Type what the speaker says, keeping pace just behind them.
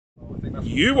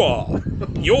You are.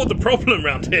 You're the problem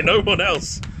around here, no one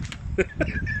else.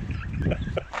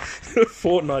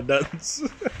 Fortnite dance.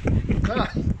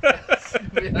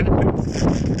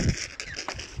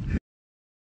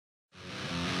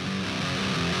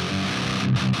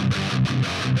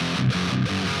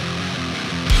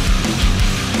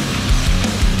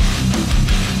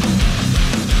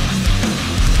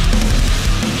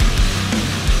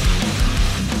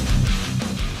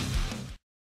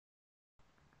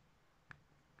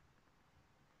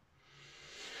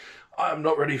 I'm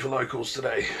not ready for locals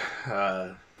today.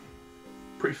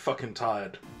 Pretty fucking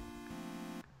tired.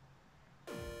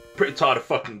 Pretty tired of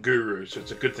fucking Guru, so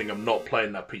it's a good thing I'm not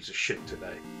playing that piece of shit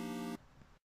today.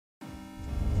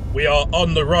 We are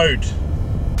on the road,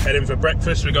 heading for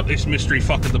breakfast. We got this mystery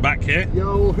fuck at the back here.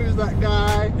 Yo, who's that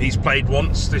guy? He's played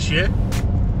once this year.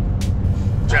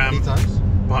 Jam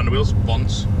behind the wheels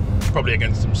once, probably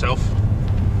against himself.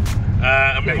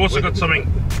 And we've also got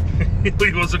something.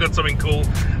 We've also got something cool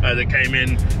that came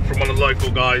in from one of the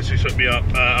local guys who took me up.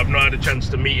 I've not had a chance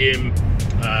to meet him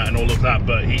and all of that,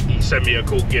 but he sent me a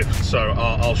cool gift, so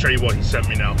I'll show you what he sent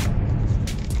me now.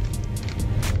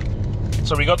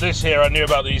 So we got this here. I knew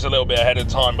about these a little bit ahead of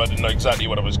time, but I didn't know exactly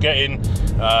what I was getting.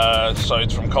 So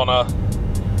it's from Connor.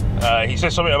 He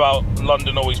says something about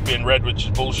London always being red, which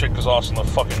is bullshit because Arsenal are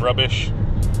fucking rubbish.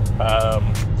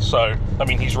 So, I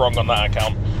mean, he's wrong on that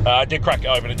account. I did crack it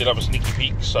open, it did have a sneaky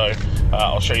peek, so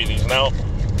I'll show you these now.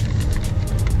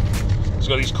 It's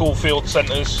got these cool field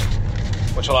centres,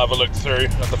 which I'll have a look through.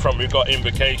 At the front we've got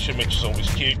Invocation, which is always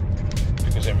cute,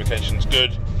 because Invocation's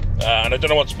good. And I don't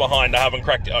know what's behind, I haven't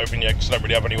cracked it open yet, because I don't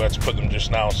really have anywhere to put them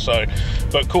just now. So,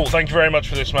 but cool, thank you very much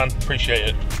for this, man, appreciate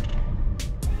it.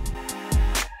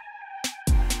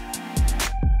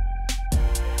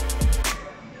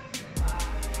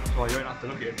 Oh, you won't have to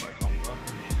look at it for a long time.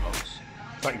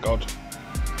 Thank God.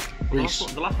 The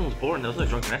last one was boring, there was no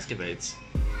drunken escapades.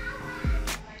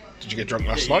 Did you get drunk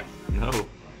last night? No.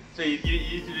 So you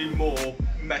need to do more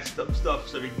messed up stuff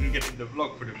so we can get in the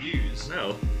vlog for the views.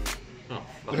 No. Oh,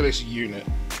 Look at this unit.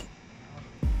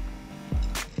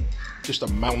 Just a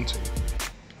mountain.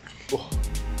 Oh.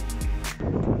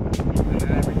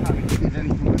 Every time he did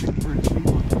anything with it for his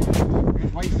people,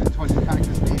 he's wasted 20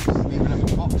 factors leaving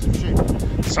us a box of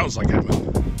shit. Sounds like it, man.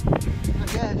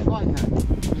 Like, yeah, it's fine then.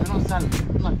 They're not selling it.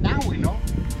 I'm like, now we know.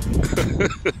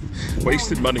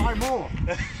 Wasted money. Buy more.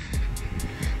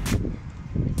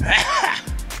 That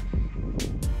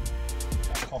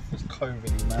cough was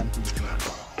COVID, man.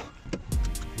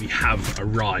 We have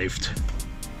arrived.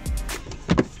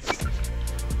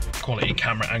 Quality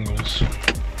camera angles.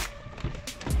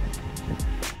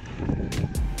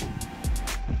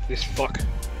 This fuck.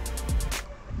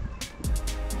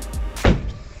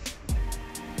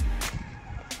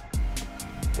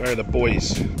 Where are the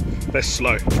boys? They're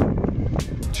slow.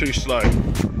 Too slow.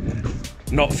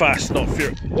 Not fast, not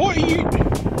furious. What are you?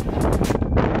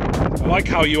 I like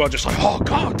how you are just like, oh,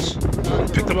 cards.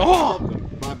 Pick them up. Oh.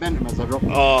 I bent him as I dropped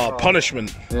them. Oh,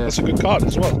 punishment. Yeah. That's a good card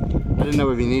as well. I didn't know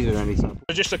if he needed any. So.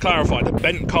 Just to clarify, the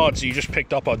bent cards you just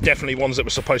picked up are definitely ones that were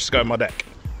supposed to go in my deck.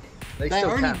 They're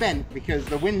only bent because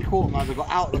the wind caught them as I got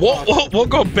out of the What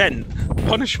got bent?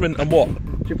 Punishment and what?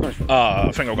 Two punishment.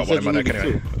 I think I've got one in my deck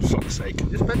anyway. For fuck's sake.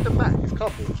 Just bend them back, it's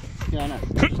cardboard. Yeah, I know.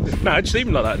 No, just leave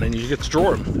them like that and then you get to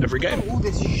draw them every game. All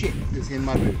this shit is in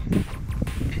my room.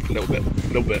 A little bit, a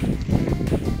little bit.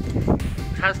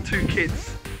 Has 2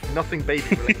 kids, nothing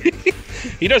baby related.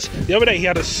 He does. The other day he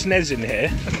had a SNES in here.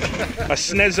 A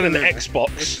SNES and an Xbox.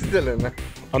 It's still in there.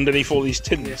 Underneath all these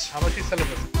tins. Yeah. How much are you selling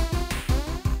this?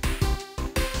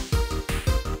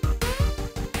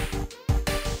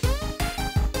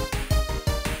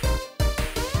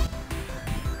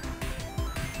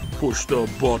 Push the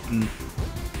button.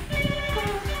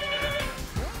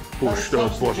 Push the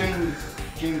button.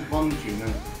 James Bond tune.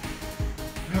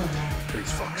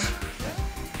 These fucks.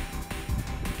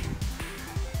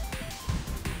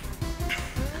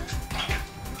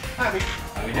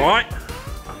 Alright.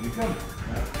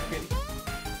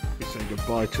 We say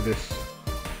goodbye to this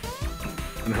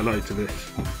and hello to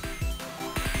this.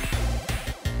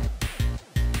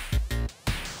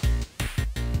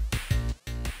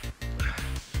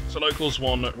 So locals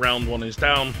won, round 1 is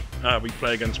down. We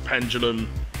play against Pendulum.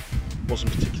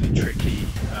 Wasn't particularly tricky.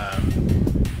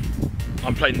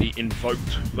 I'm playing the Invoked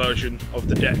version of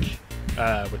the deck,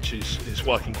 which is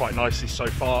working quite nicely so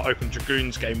far. Open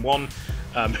Dragoons game 1.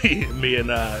 Me and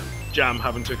Jam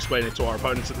having to explain it to our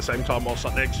opponents at the same time while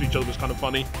sat next to each other was kind of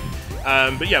funny.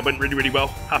 But yeah, it went really, really well.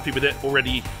 Happy with it.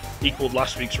 Already equaled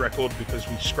last week's record because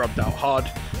we scrubbed out hard.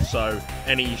 So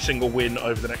any single win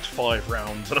over the next 5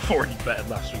 rounds, and I've already bettered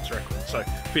last week's record. So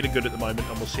feeling good at the moment,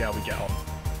 and we'll see how we get on.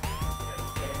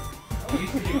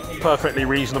 Perfectly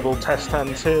reasonable test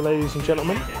hands here, ladies and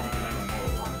gentlemen.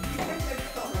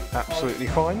 Absolutely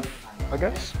fine, I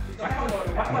guess.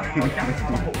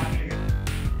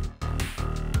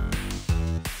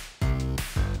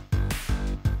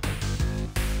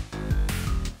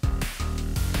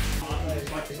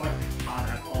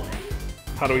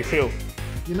 How do we feel?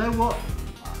 You know what?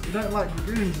 You don't like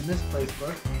dragoons in this place,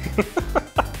 bro.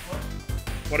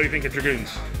 What do we think of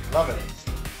dragoons? Love it.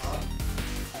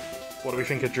 What do we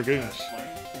think of dragoons?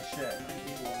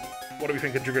 What do we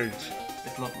think of dragoons?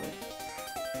 It's lovely.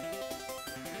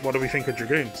 What do we think of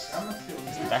dragoons?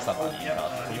 That's not bad.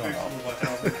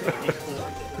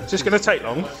 Is this going to take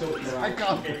long? I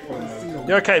can't.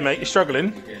 You okay, mate? You're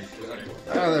struggling?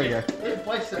 Oh, there we go.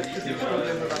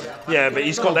 Yeah, but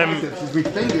he's got them.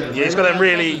 Yeah, he's got them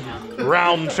really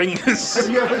round fingers. Have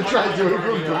you ever tried to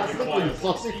run plastic with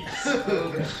sausage?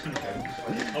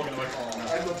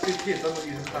 I've got 2 kids, I'm not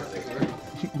using plastic.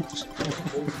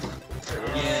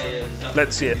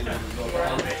 Let's see it.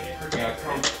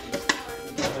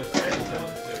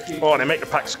 Oh, and they make the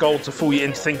packs gold to fool you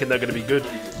into thinking they're going to be good.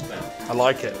 I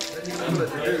like it.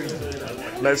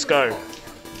 Let's go.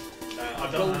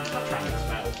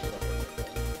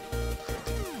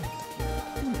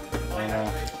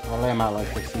 I'll lay them out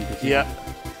like this. Yeah.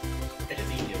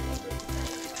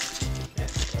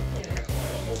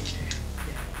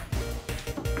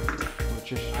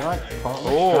 Just right.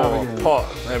 Oh, pot.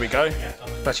 There we go.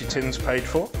 That's your tins paid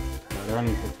for. No, they're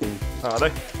only 15. Oh, are they?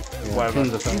 Yeah, Whatever.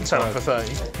 tins are You can sell them for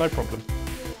 30. No problem.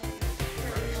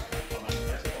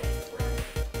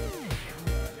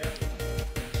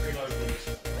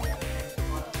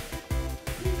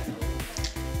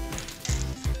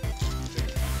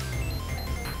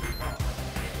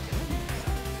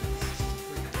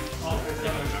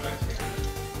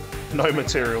 No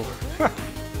material.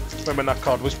 Remember when that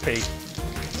card was P.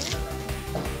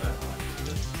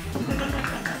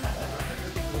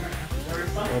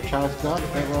 Chalice guard,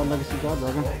 Overall Legacy guard,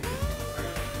 Dragon.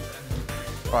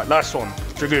 Right, last one.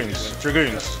 Dragoons.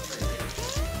 Dragoons.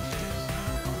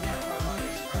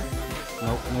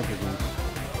 Nope, no dragoons.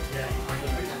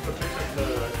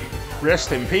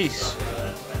 Rest in peace.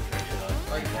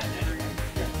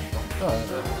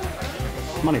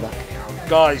 Money back.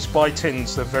 Guys, buy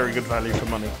tins. They're very good value for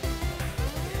money.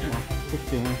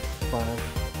 15,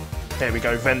 5. Here we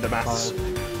go, vendor maths.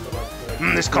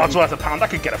 This card's worth £1. I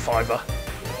could get a £5.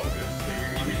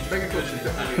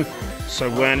 So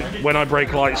when I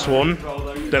break Light Swan,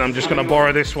 then I'm just going to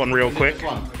borrow this one real quick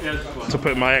to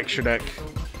put in my extra deck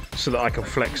so that I can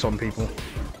flex on people.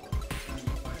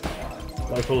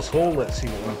 Locals Hall, let's see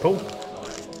what we pull.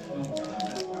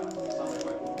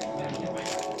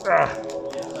 Ah,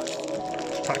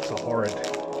 these packs are horrid.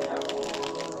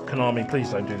 Konami, please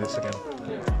don't do this again.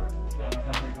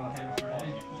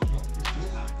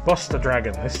 Buster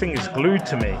Dragon, this thing is glued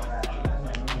to me.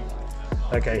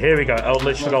 Okay, here we go.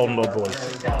 Eldritch the Golden Lord, boys.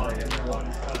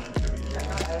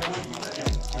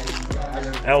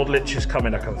 Eldritch is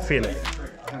coming, I can feel it.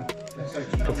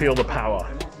 I can feel the power.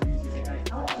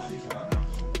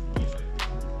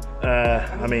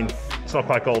 I mean, it's not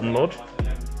quite Golden Lord.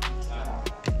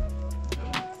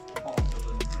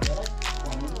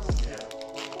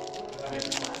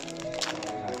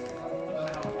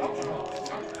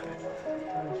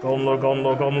 Golden Lord, Golden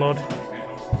Lord, Golden Lord.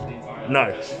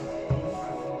 No.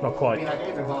 Not quite.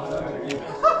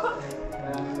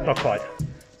 Not quite.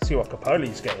 See what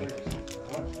Capoli's getting.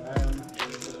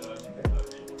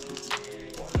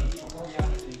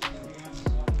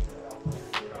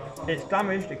 It's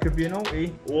damaged, it could be an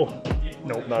ulti. Oh,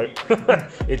 no.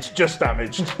 It's just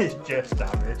damaged. It's just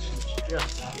damaged.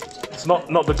 It's not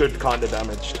the good kind of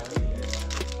damaged.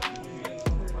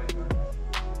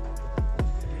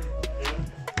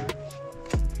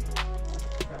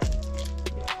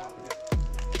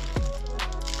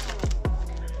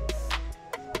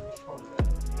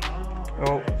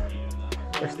 Oh,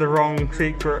 it's the wrong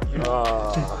secret.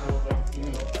 Oh,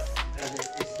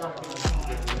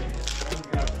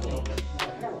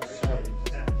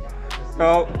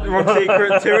 wrong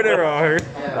secret, 2 in a row.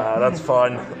 That's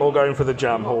fine. All going for the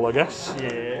jam hall, I guess.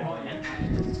 Yeah.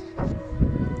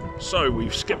 So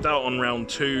we've skipped out on round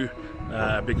 2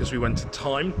 because we went to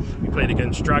time. We played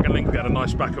against Dragon Link. We had a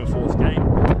nice back and forth game.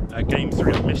 Game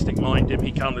 3, I Mystic Mind him.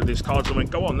 He counted his cards and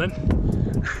went, go on then.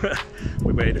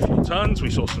 We waited a few turns.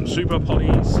 We saw some super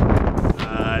polys.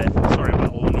 Sorry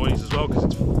about all the noise as well because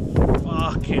it's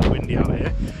fucking windy out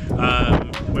here.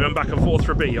 We went back and forth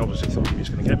for a bit. He obviously thought he was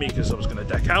going to get me because I was going to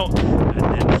deck out.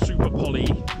 And then Super Polly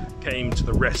came to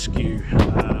the rescue.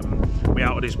 We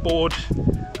outed his board.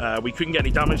 We couldn't get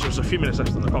any damage. There was a few minutes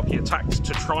left on the clock. He attacked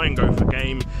to try and go for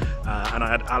game, and I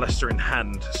had Alistair in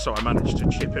hand, so I managed to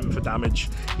chip him for damage.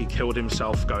 He killed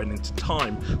himself going into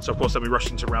time. So of course then we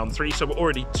rushed into round 3. So we're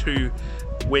already 2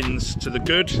 wins to the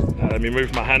good. Let me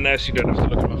move my hand there so you don't have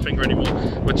to look at my finger anymore.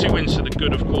 We're 2 wins to the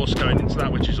good, of course, going into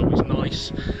that, which is always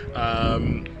nice.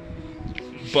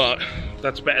 But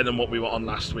that's better than what we were on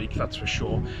last week, that's for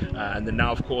sure. And then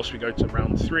now, of course, we go to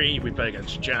round 3. We play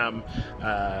against Jam.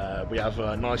 We have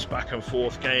a nice back and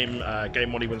forth game.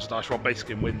 Game 1, he wins the dice roll,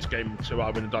 basically wins. Game 2,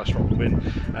 I win the dice roll, we win.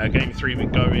 Game 3, we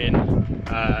go in.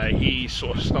 He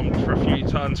sort of stumped for a few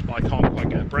turns, but I can't quite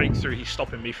get a breakthrough. He's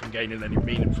stopping me from gaining any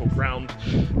meaningful ground.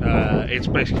 It's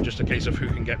basically just a case of who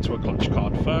can get to a clutch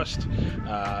card first.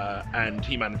 And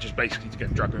he manages basically to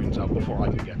get Dragoons out before I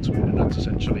can get to it. And that's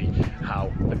essentially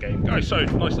how the game goes. So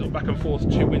nice little back and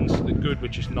forth, 2 wins to the good,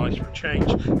 which is nice for a change,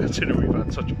 considering we've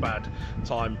had such a bad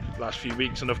time the last few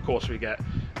weeks. And of course we get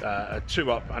a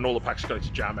 2-up, and all the packs go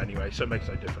to Jam anyway, so it makes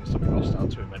no difference that we lost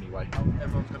out to him anyway.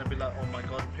 Everyone's going to be like, oh my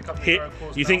god, pick up the hero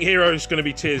course. You think Hero's going to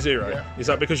be tier 0? Yeah. Is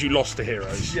that because you lost to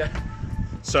Heroes? Yeah.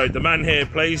 So the man here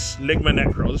plays Ligma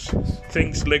Necros,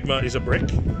 thinks Ligma is a brick,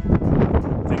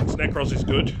 thinks Necros is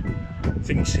good,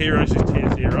 thinks Heroes is tier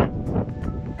 0.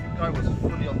 Guy was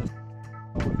fully on the...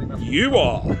 You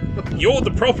are. You're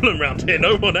the problem around here,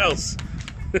 no one else.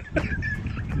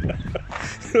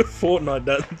 Fortnite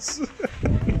dance.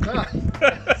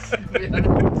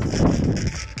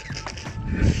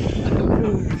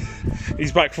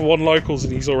 He's back for 1 locals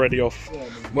and he's already off.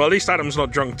 Well, at least Adam's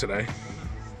not drunk today.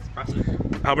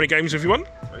 How many games have you won?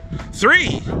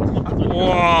 3!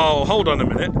 Whoa, hold on a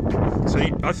minute. So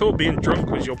I thought being drunk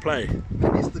was your play.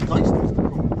 Maybe it's the Geist that was the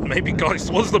problem. Maybe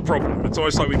Geist was the problem. It's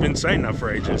almost like we've been saying that for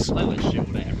ages. Everyone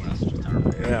else is just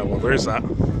terrible. Yeah, well, there is that.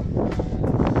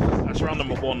 That's round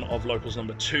number 1 of Locals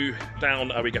number 2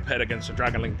 down. We get paired against a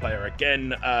Dragonlink player again.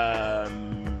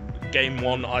 Game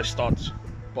 1, I start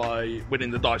by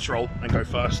winning the dice roll and go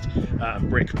first.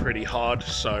 Brick pretty hard,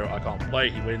 so I can't play.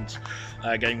 He wins.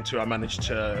 Game 2, I managed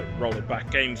to roll it back.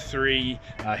 Game 3,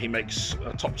 he makes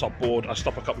a top board. I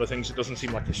stop a couple of things. It doesn't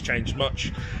seem like it's changed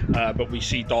much, but we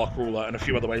see Dark Ruler and a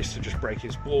few other ways to just break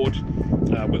his board,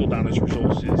 whittle down his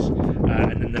resources,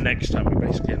 and then the next time we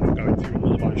basically end up going through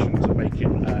all the motions and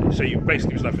making. So you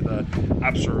basically was left with an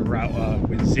absolute router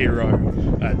with 0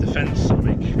 defense. So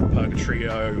make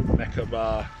Purgatrio,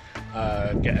 Mechaba.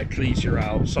 Get Ecclesia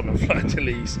out, summon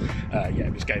Fleur-de-Lis. Yeah,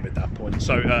 it was game at that point.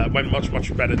 So went much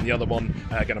better than the other one.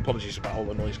 Again, apologies about all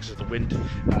the noise because of the wind.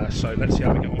 So let's see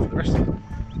how we get on for the rest of it.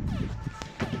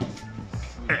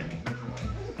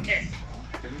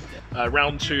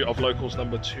 Round 2 of Locals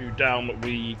number 2 down.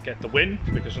 We get the win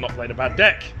because we're not playing a bad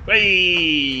deck.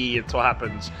 Hey! It's what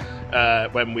happens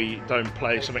when we don't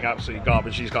play something absolutely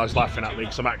garbage. These guys laughing at me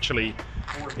because I'm actually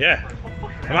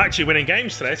winning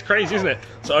games today. It's crazy, isn't it?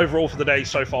 So overall for the day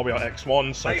so far we are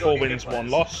X1, so 4 wins, 1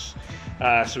 loss.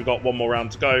 So we've got 1 more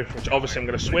round to go, which obviously I'm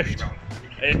going to Swift.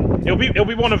 It'll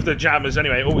be one of the jammers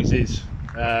anyway. It always is.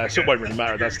 So it won't really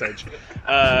matter at that stage.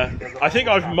 I think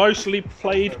I've mostly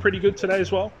played pretty good today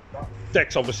as well.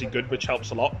 Deck's obviously good, which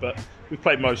helps a lot, but we've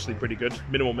played mostly pretty good.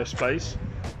 Minimal misplays.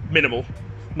 Minimal,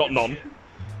 not none.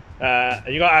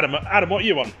 And you got Adam. Adam, what are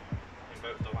you on?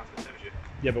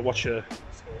 Yeah, but what's your...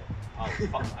 Oh,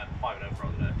 fuck, I'm 5-0 for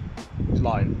the day. He's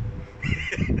lying.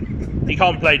 He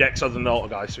can't play decks other than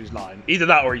Altergeist, so he's lying. Either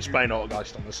that or he's playing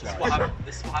Altergeist on the slide.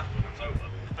 This is what happens when it's over.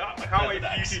 I can't wait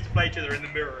for you two to play each other in the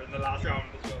mirror in the last round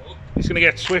as well. He's going to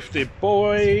get swifted,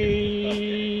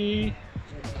 boy.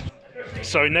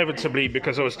 So inevitably,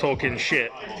 because I was talking shit,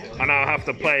 I now have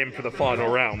to play him for the final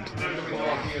round.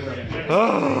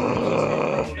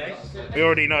 We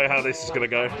already know how this is going to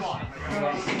go.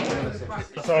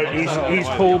 So he's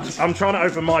pulled... I'm trying to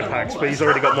open my packs, but he's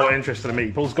already got more interest than me.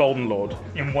 He pulls Golden Lord.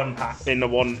 In 1 pack. In the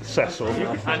 1 Cecil.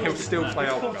 And he'll still play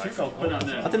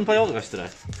Altergeist. I didn't play Altergeist today.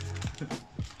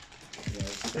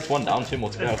 It's 1 down, 2 more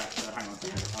to go.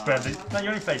 No, you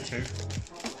only played 2.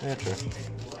 Yeah, true.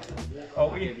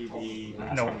 Oh,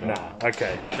 no. Nah,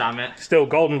 okay. Damn it. Still,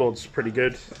 Golden Lord's pretty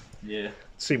good. Yeah.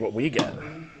 Let's see what we get.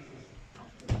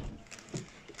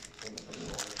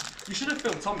 You should have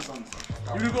filmed Thomas on.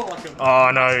 You would have got like a...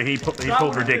 Oh no, he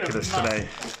pulled ridiculous today.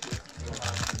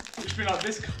 It should be like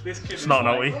this kid. It's not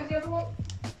naughty.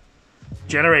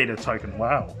 Generator token,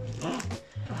 wow.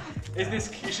 You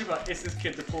should be like, is this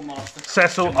kid the full master?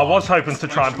 Cecil, I was hoping to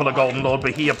try and pull a Golden Lord,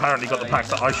 but he apparently got the packs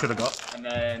that I should have got. And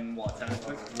then what?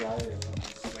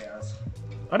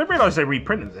 I didn't realise they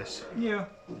reprinted this. Yeah.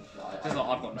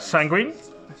 Sanguine.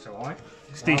 It's alright.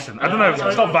 It's decent. I don't know.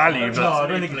 It's not value, but No, I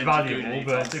don't think it's valuable,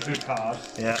 but it's a good card.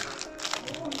 yeah.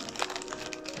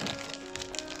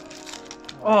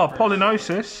 Oh,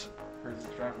 Polynosis.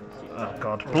 Oh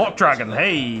god, Block Dragon.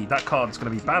 Hey, that card's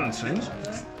going to be banned soon.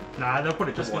 Nah, they'll put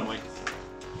it just one way.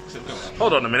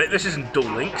 Hold on a minute. This isn't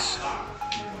Duel Links.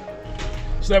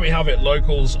 So there we have it.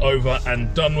 Locals over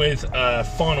and done with.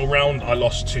 Final round. I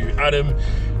lost to Adam.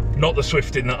 Not the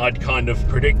Swifting that I'd kind of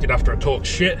predicted after I talked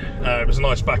shit. It was a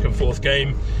nice back and forth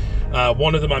game.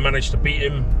 One of them I managed to beat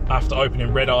him after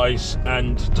opening Red-Eyes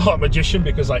and Dark Magician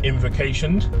because I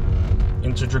invocationed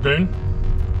into Dragoon.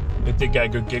 It did get a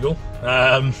good giggle.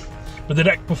 But the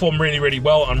deck performed really, really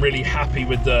well. I'm really happy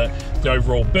with the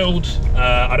overall build.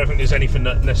 I don't think there's anything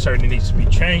that necessarily needs to be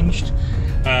changed.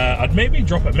 I'd maybe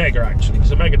drop a Mega actually, because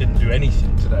the Mega didn't do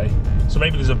anything today. So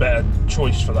maybe there's a better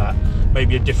choice for that.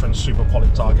 Maybe a different Super Poly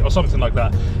target or something like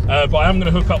that. But I am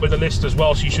going to hook up with a list as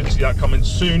well, so you should see that coming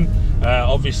soon.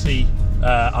 Obviously,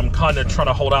 I'm kind of trying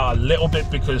to hold out a little bit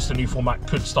because the new format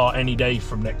could start any day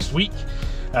from next week.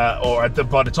 Or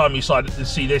by the time you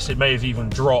see this, it may have even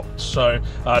dropped. So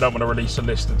I don't want to release a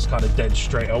list that's kind of dead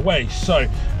straight away. So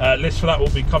list for that will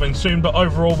be coming soon. But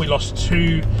overall, we lost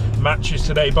 2 matches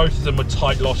today. Both of them were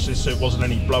tight losses, so it wasn't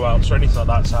any blowouts or anything like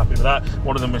that. So happy with that.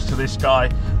 One of them was to this guy,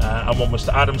 and one was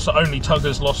to Adam. So only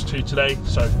Tuggers lost 2 today.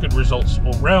 So good results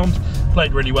all round.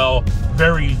 Played really well.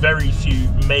 Very, very few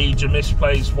major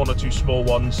misplays. 1 or 2 small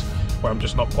ones where I'm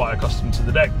just not quite accustomed to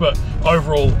the deck, but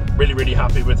overall really, really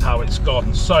happy with how it's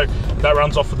gone. So that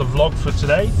rounds off with the vlog for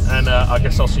today, and I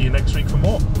guess I'll see you next week for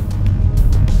more.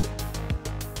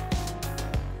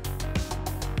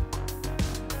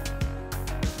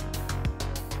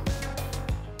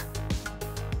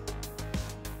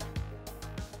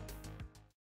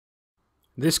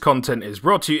 This content is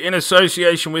brought to you in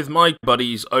association with my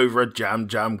buddies over at Jam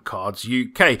Jam Cards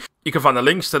UK. You can find the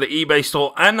links to the eBay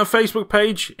store and the Facebook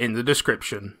page in the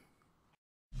description.